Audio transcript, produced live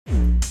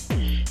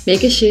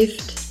Make a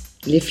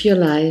shift, live your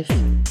life,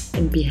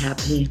 and be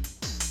happy.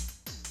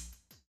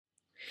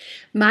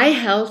 My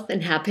health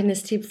and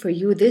happiness tip for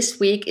you this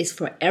week is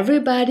for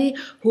everybody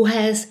who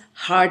has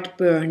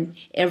heartburn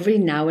every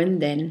now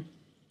and then.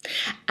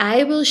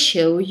 I will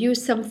show you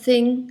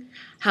something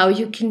how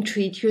you can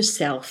treat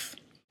yourself.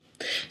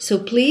 So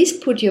please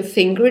put your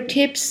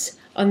fingertips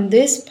on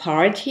this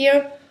part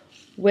here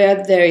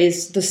where there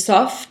is the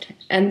soft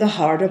and the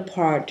harder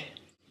part.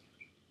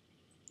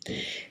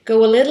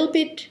 Go a little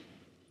bit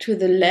to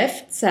the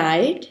left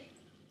side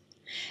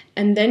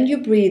and then you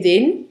breathe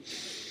in,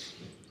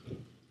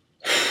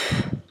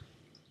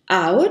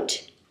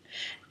 out,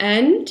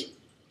 and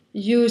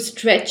you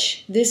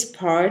stretch this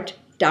part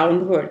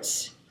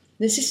downwards.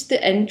 This is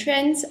the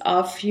entrance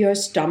of your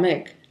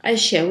stomach. I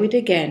show it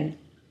again.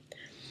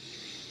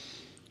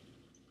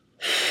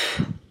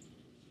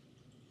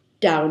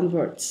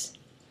 Downwards.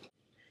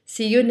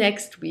 See you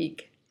next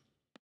week.